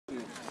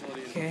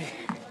Okay,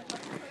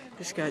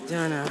 just got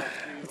done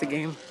with the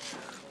game.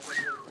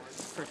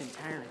 Freaking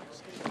tiring.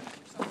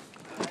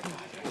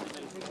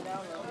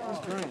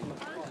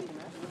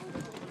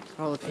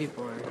 All the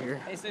people are here.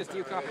 Hey sis, do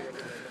you copy?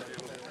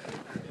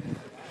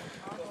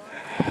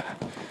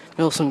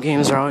 Some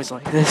games are always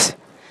like this.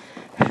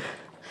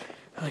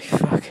 Like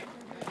fuck.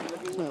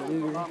 It's not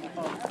Luger.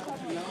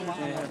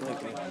 Yeah,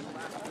 like me.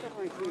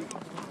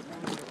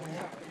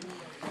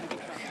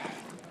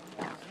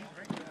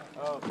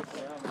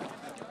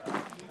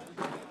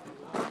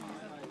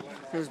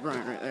 There's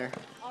Brian right there.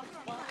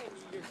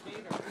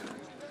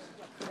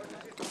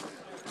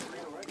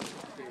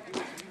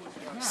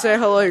 Say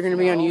hello, you're gonna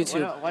be on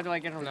YouTube. Why do I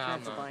get a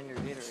chance to find your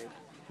Gatorade?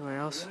 Anyone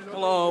else?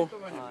 Hello.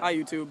 Hi,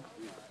 YouTube.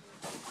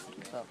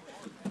 What's up?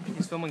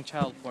 He's filming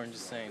child porn,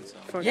 just saying so.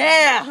 Fuck.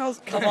 Yeah!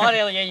 Come on,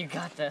 Ilya, you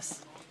got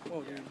this.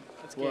 Whoa, dude.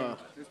 That's Whoa.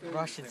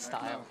 Russian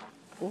style.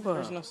 Whoa.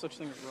 There's no such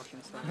thing as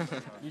Russian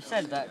stuff. You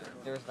said that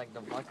there was like the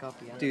vodka up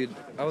the end. Dude,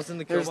 I was in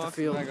the kill There's the box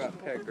field. and I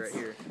got pegged right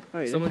here. Oh,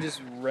 yeah. Someone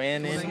just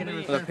ran in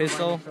with a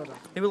pistol.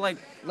 They were like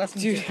less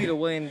than 2 feet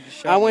away and just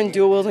shot I me. went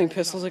dual wielding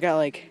pistols. I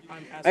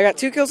got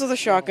 2 kills with a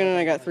shotgun and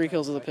I got 3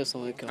 kills with a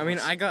pistol. I mean,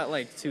 I got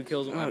like 2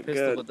 kills with my Oh,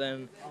 pistol, good. but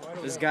then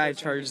this guy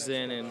charges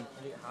in and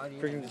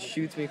freaking just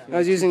shoots me from I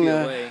was 2 using feet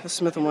the away.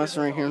 Smith &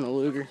 Wesson right here in the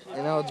Luger.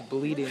 And now it's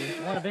bleeding.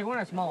 You want a big one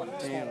or a small one?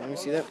 Damn, let me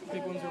see that.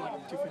 Big ones are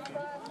like 250.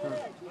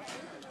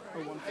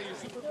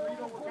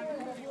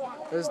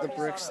 Those are the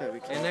bricks that we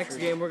And captured. next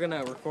game we're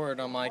gonna record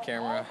on my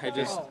camera.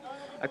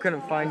 I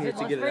couldn't find it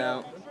to get it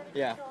out.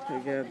 Yeah.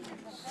 Pretty good.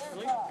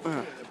 Can I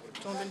My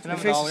have a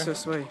face dollar? is so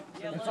sweaty.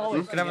 Can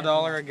I have a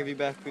dollar? I'll give you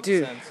back 50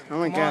 Dude, cents. oh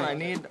my Come God.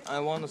 on, I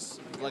want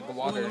like a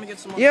water.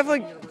 You have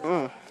like,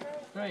 oh,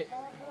 Right.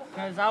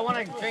 Because I want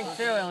to drink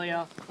too,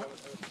 Ilya.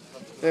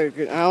 very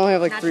good. I only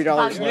have like $3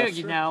 You, left.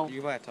 you know. You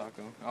can buy a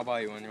taco. I'll buy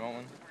you one. You want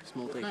one?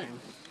 Small take home.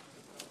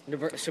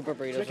 The super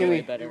burritos Give are me-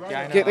 way better. Yeah,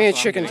 I know, Get me a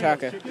that's what I'm chicken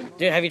getting. taco.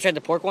 Dude, have you tried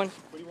the pork one?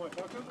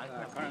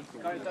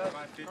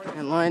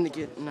 In line to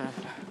get a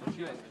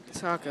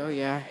taco,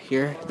 yeah,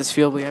 here. This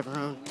field we have our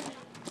own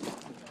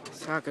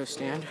taco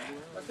stand.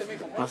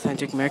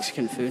 Authentic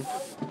Mexican food.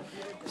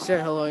 Say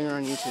hello, you're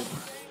on YouTube.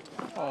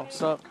 Oh,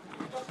 what's up?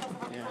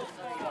 Yeah.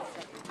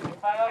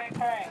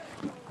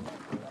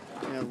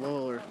 Yeah,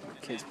 Lowell or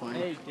kids playing.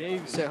 Hey,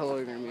 Dave. Say hello,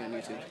 you're gonna be on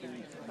YouTube.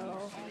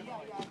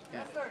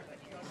 Yeah.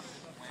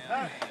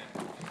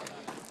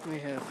 We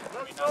have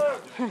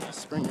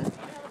Springer.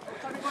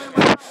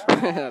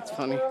 That's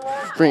funny.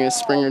 Bring a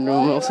Springer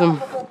doing Wilson.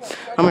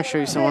 I'm gonna show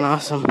you someone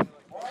awesome.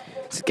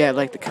 It's a guy I'd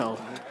like to call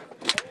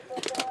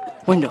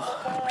Wendell.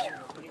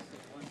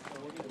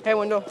 Hey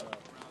Wendell.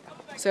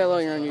 Say hello,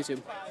 you're on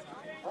YouTube.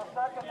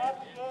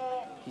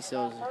 He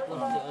sells,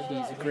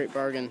 he's a great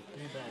bargain.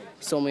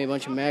 He sold me a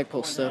bunch of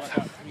Magpul stuff.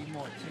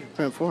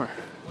 From before.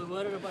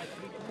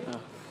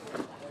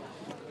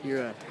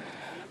 You're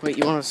wait,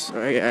 you want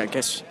to? I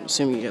guess,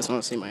 assuming you guys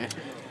want to see my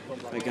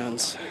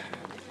guns.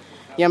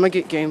 Yeah, I'm gonna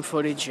get game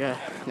footage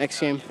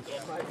next game.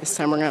 This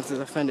time we're gonna have to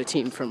defend a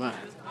team from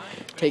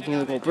taking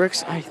the gold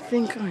bricks. I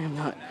think I am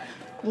not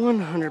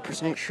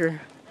 100% sure.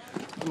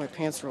 My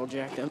pants are all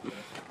jacked up.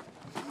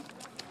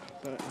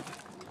 But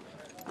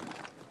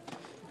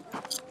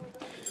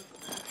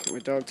get my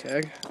dog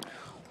tag.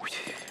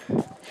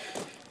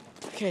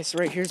 Okay, so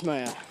right here's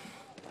my.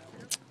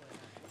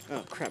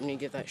 Oh crap! I need to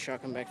get that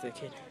shotgun back to the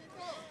kid.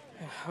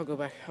 I'll go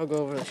back. I'll go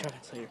over the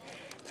shotguns later.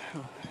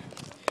 Oh.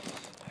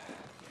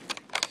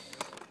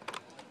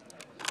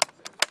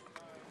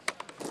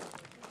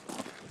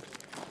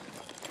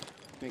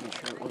 Making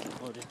sure it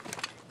wasn't loaded.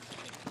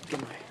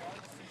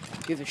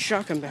 Give the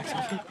shotgun back to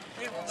the kid.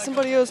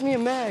 Somebody owes me a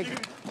mag.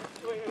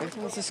 I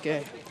think it's this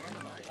guy.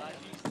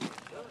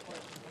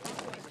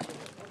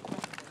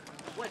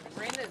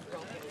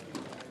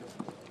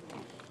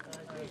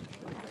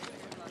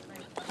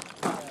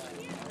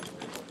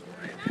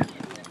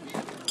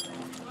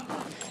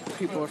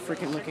 People are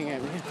freaking looking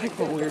at me like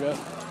a weirdo.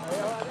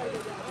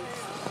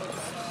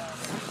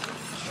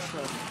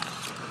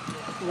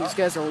 These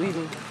guys are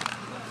leaving.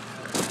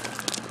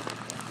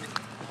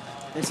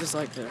 This is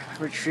like the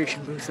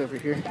registration booth over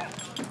here.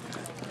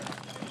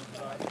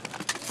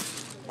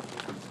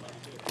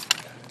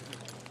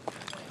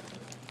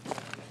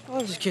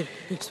 I'll just kidding.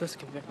 You're supposed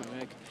to give back my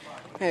mag.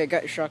 Hey, I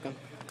got your shotgun.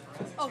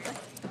 Okay.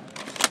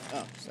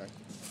 Oh, sorry.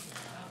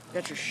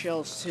 Got your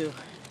shells too.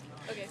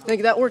 Okay. I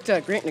think that worked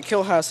out great in the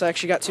kill house. I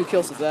actually got 2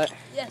 kills with that.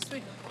 Yeah,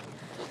 sweet.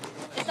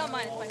 It's not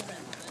mine, it's my friend.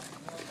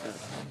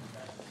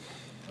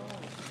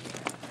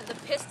 The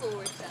pistol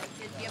works out.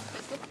 Do you have a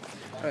pistol?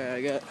 Oh yeah,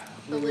 I got.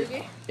 The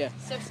Luger? Yeah.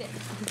 So sick.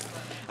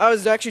 I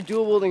was actually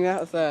dual wielding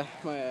that with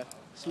my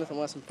Smith &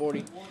 Wesson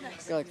 40.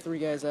 Nice. Got like 3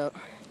 guys out.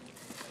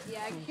 Yeah,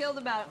 I killed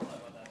about...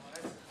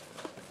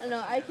 I don't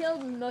know, I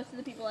killed most of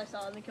the people I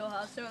saw in the kill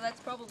house, so that's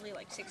probably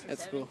like 6 or 7.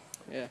 That's cool.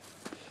 Yeah.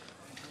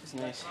 It's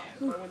nice.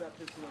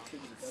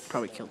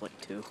 Probably killed like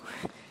 2.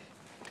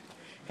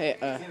 Hey, Is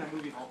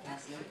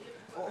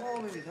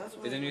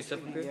there new stuff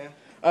in here?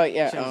 Oh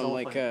yeah, Shit was all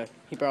like funny.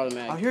 he brought a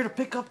I'm mag. here to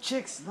pick up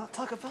chicks, not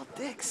talk about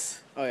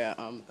dicks. Oh yeah,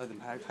 The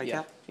mag, high yeah,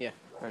 cap? yeah.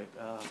 Alright,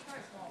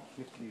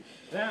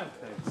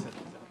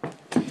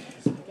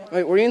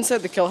 Wait, were you inside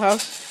the kill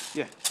house?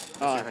 yeah.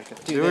 Oh, Dude,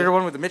 dude, you were they- the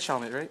one with the Mitch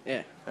helmet, right?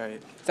 yeah.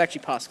 Alright. It's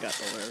actually Pascal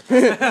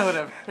or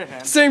whatever.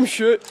 Whatever. Same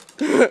shit.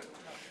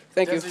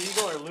 Thank you. Is it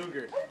Eagle or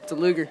Luger? It's a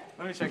Luger.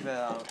 Let me check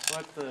that out.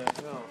 What the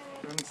hell?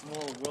 Running some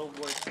little World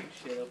War II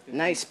shit up there.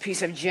 Nice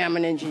piece of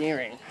German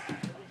engineering.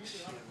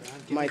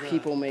 My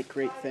people make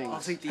great I'll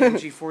things. take the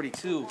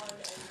MG42.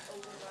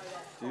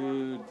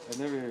 Dude, I've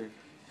never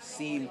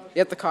seen. You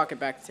have to cock it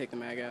back to take the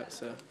mag out,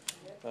 so.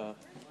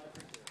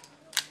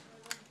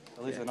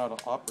 At least I know how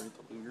to operate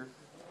the Luger.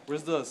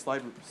 Where's the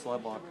slide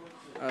lock?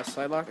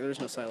 Slide lock? There's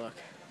no slide lock.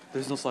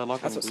 There's no slide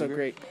lock That's on what's the so Luger?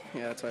 great.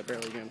 Yeah, that's why it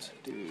barely jumps.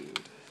 Dude.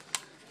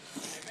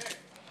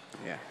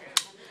 Yeah.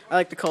 I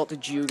like to call it the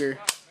Juger.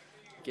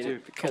 Get Dude,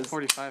 it? Because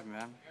 45,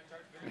 man.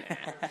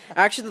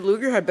 actually the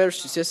Luger had better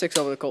statistics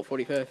over the Colt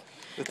 45.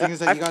 The thing is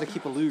that you gotta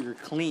keep a Luger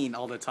clean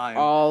all the time.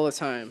 All the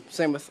time.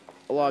 Same with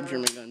a lot of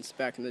German guns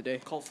back in the day.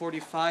 Colt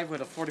 45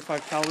 with a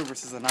 45 caliber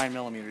versus a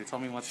 9mm. Tell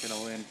me what's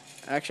gonna win.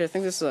 Actually, I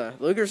think this is a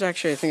Luger's.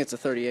 Actually, I think it's a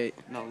 38.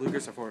 No,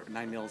 Lugers are for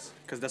 9 mils,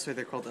 because that's why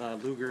they're called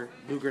Luger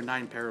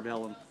 9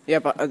 Parabellum. Yeah,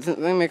 but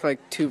they make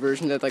like two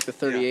versions. They have like the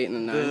 38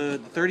 and the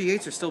 9. The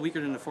 38s are still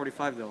weaker than the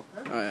 45 though.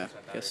 Oh yeah,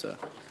 guess so.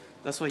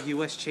 That's why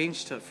US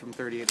changed from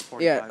 38 to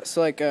 45. Yeah,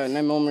 so like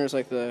 9mm is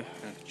like the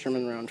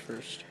German round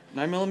first.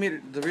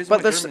 9mm. The reason But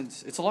why there's-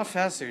 Germans, it's a lot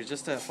faster. It's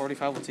just that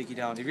 45 will take you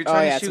down. If you're Oh,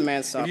 trying yeah, to it's a shoot, man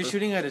if stopper. you're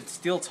shooting at a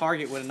steel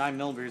target with a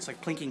 9mm, it's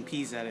like plinking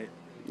peas at it.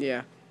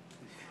 Yeah.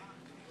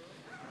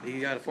 You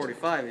got a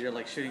 45, you're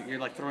like shooting. You're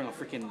like throwing a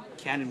freaking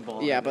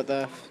cannonball. Yeah, at but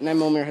the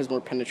 9mm has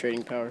more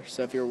penetrating power.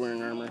 So if you're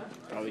wearing armor,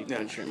 probably Yeah.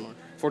 penetrate more.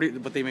 40,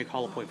 but they make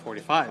hollow point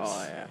 45s.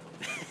 Oh yeah.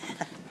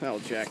 That'll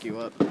jack you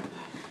up.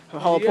 A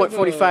hollow point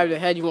 45 to the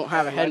head, you won't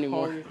have a head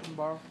anymore.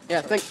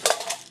 Yeah, think.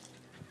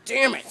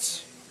 Damn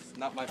it!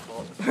 Not my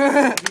fault. Do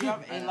you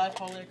have a live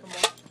poly to come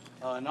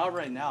back? Not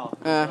right now.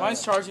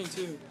 Mine's charging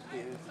too.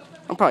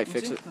 I'll probably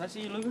fix it. Can I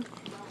see you, Luger?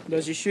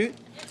 Does you shoot?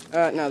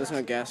 No, there's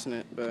no gas in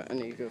it, but I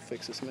need to go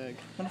fix this mag.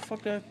 When the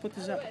fuck did I put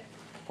this up?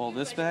 Pull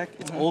this back.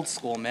 It's old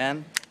school,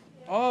 man.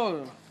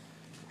 Oh,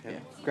 Yeah.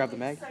 Grab the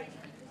mag.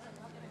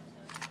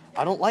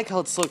 I don't like how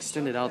it's so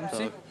extended out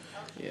though.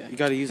 Yeah. You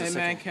gotta use a hey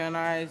second. man, can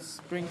I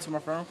bring it to my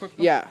phone quick?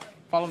 Yeah.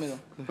 Follow me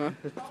though.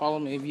 Follow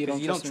me if you don't.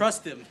 You don't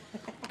trust him.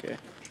 Okay.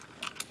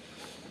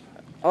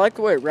 I like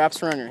the way it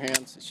wraps around your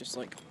hands. It's just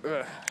like,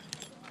 ugh.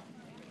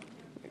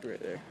 Like right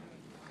there.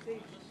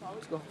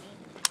 Let's go.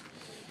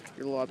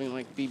 You're lobbing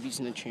like BBs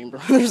in the chamber.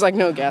 There's like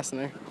no gas in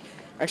there.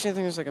 Actually, I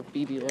think there's like a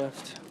BB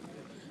left.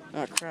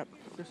 Oh crap.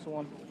 Just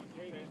one.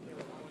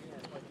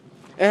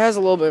 It has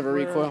a little bit of a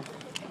recoil.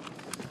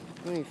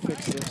 Let me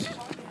fix this.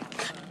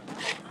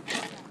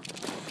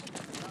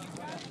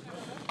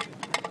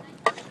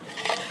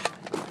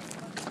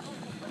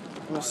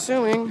 I'm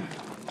assuming.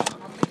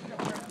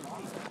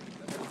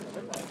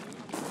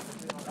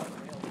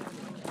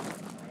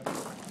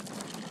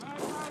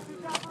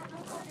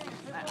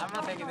 I'm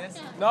not taking this.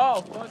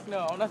 No, fuck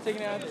no. I'm not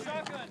taking it out.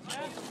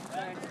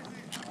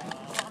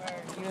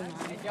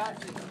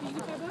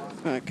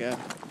 Oh god.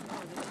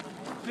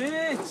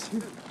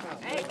 Bitch!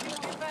 Hey,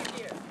 get back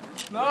here.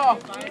 No!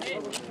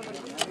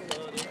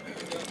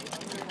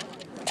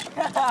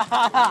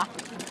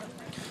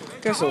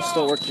 Guess it'll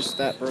still work, just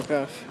that broke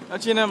off.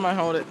 Actually, never mind.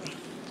 Hold it.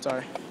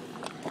 Sorry.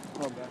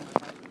 Hold back.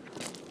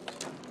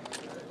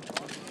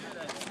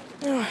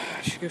 I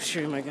should go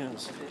shoot my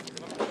guns.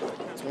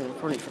 It's been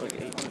recording for like 8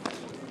 minutes.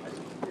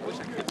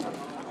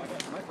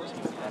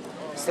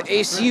 It's the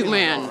ACU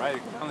man.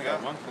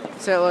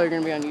 Say hello, you're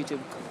gonna be on YouTube.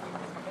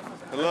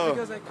 Hello,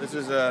 this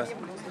is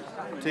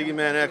Tiggy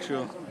Man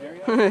Actual.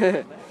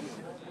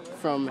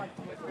 From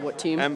what team?